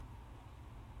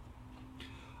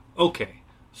Okay,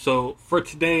 so for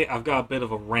today, I've got a bit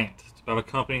of a rant. It's about a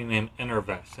company named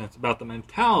EnerVest, and it's about the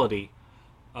mentality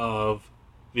of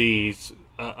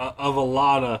of a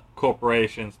lot of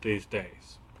corporations these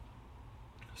days.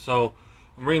 So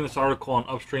I'm reading this article on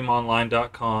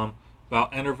upstreamonline.com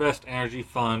about EnerVest Energy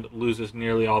Fund loses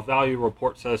nearly all value.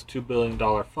 Report says $2 billion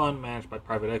fund managed by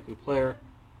private equity player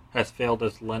has failed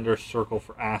as lenders circle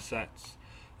for assets.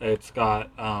 It's got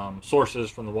sources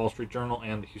from the Wall Street Journal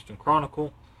and the Houston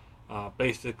Chronicle.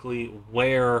 Basically,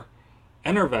 where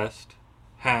EnerVest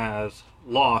has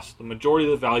lost the majority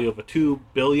of the value of a $2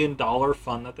 billion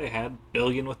fund that they had,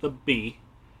 billion with a B.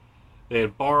 They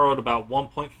had borrowed about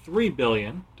 $1.3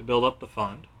 billion to build up the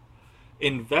fund.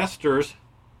 Investors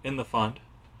in the fund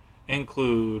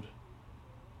include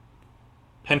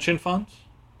pension funds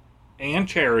and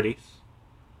charities.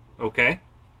 Okay?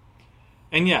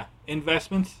 And yeah,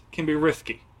 investments can be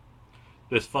risky.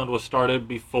 This fund was started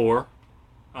before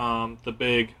the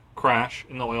big crash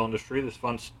in the oil industry. This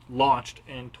fund launched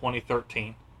in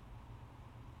 2013.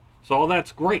 So all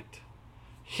that's great.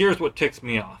 Here's what ticks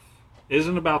me off. It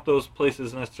isn't about those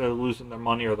places necessarily losing their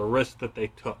money or the risk that they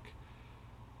took.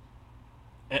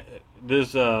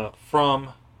 This is from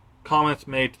comments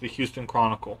made to the Houston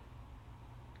Chronicle.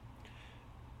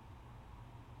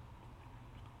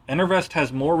 EnerVest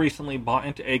has more recently bought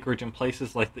into acreage in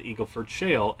places like the Eagle Ford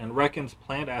Shale and reckons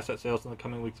planned asset sales in the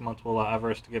coming weeks and months will allow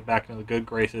Everest to get back into the good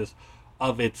graces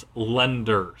of its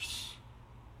lenders.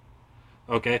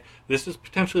 Okay, this is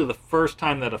potentially the first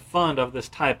time that a fund of this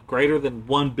type, greater than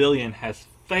 $1 billion, has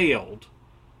failed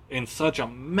in such a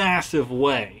massive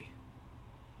way.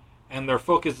 And their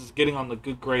focus is getting on the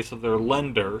good grace of their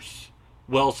lenders,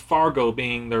 Wells Fargo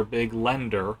being their big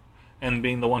lender, and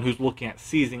being the one who's looking at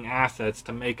seizing assets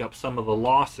to make up some of the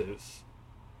losses.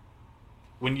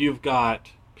 When you've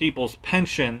got people's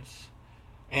pensions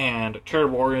and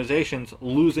charitable organizations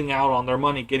losing out on their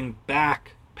money, getting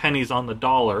back pennies on the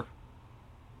dollar,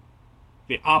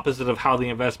 the opposite of how the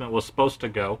investment was supposed to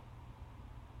go,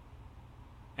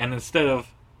 and instead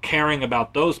of caring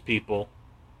about those people,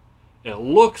 it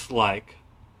looks like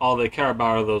all they care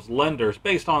about are those lenders,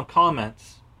 based on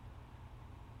comments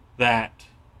that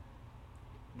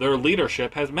their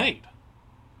leadership has made.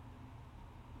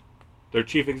 Their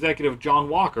chief executive, John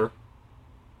Walker,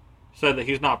 said that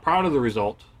he's not proud of the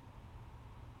result.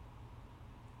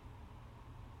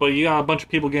 But you got a bunch of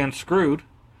people getting screwed,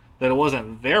 that it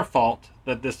wasn't their fault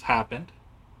that this happened.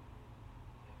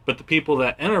 But the people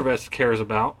that EnerVest cares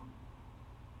about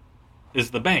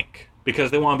is the bank, because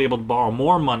they want to be able to borrow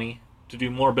more money to do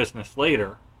more business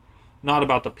later, not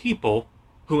about the people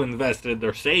who invested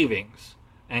their savings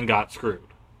and got screwed.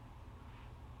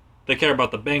 They care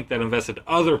about the bank that invested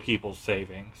other people's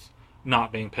savings,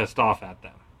 not being pissed off at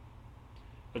them.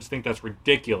 I just think that's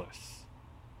ridiculous.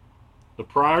 The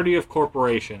priority of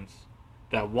corporations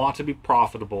that want to be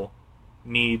profitable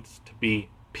needs to be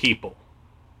people.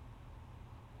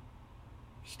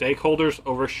 Stakeholders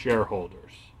over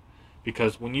shareholders.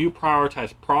 Because when you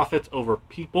prioritize profits over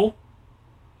people,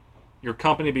 your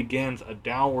company begins a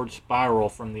downward spiral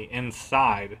from the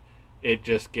inside. It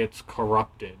just gets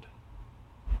corrupted.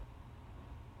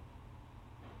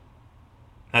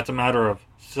 That's a matter of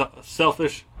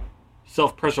selfish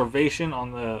self-preservation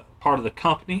on the part of the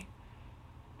company,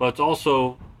 but it's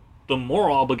also the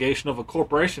moral obligation of a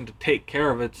corporation to take care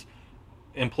of its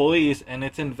employees and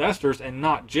its investors, and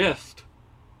not just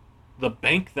the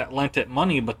bank that lent it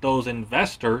money, but those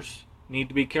investors need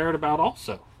to be cared about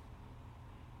also.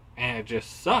 And it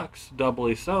just sucks,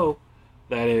 doubly so,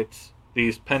 that it's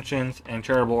these pensions and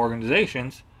charitable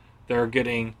organizations that are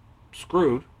getting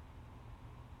screwed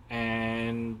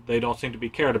and they don't seem to be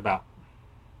cared about.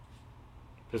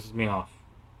 Pisses me off.